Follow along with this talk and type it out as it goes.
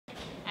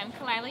I'm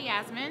Khalilah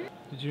Yasmin.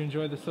 Did you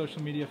enjoy the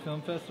Social Media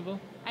Film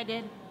Festival? I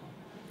did.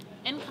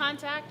 In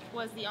Contact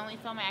was the only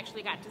film I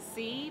actually got to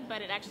see,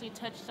 but it actually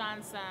touched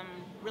on some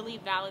really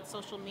valid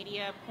social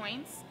media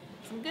points,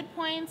 some good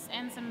points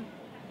and some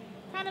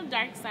kind of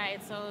dark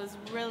sides, so it was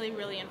really,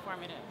 really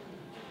informative.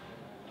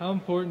 How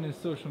important is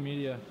social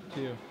media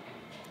to you?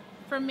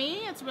 For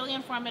me, it's really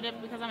informative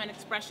because I'm an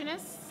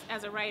expressionist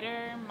as a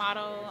writer,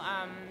 model,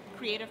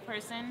 creative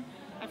person.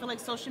 I feel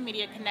like social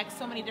media connects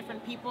so many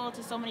different people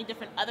to so many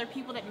different other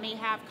people that may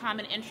have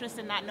common interests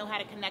and not know how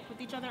to connect with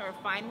each other or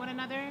find one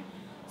another.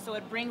 So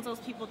it brings those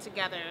people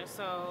together.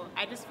 So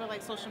I just feel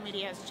like social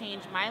media has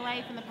changed my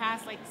life in the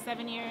past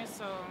 7 years,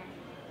 so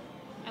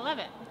I love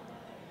it.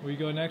 Will you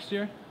go next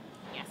year?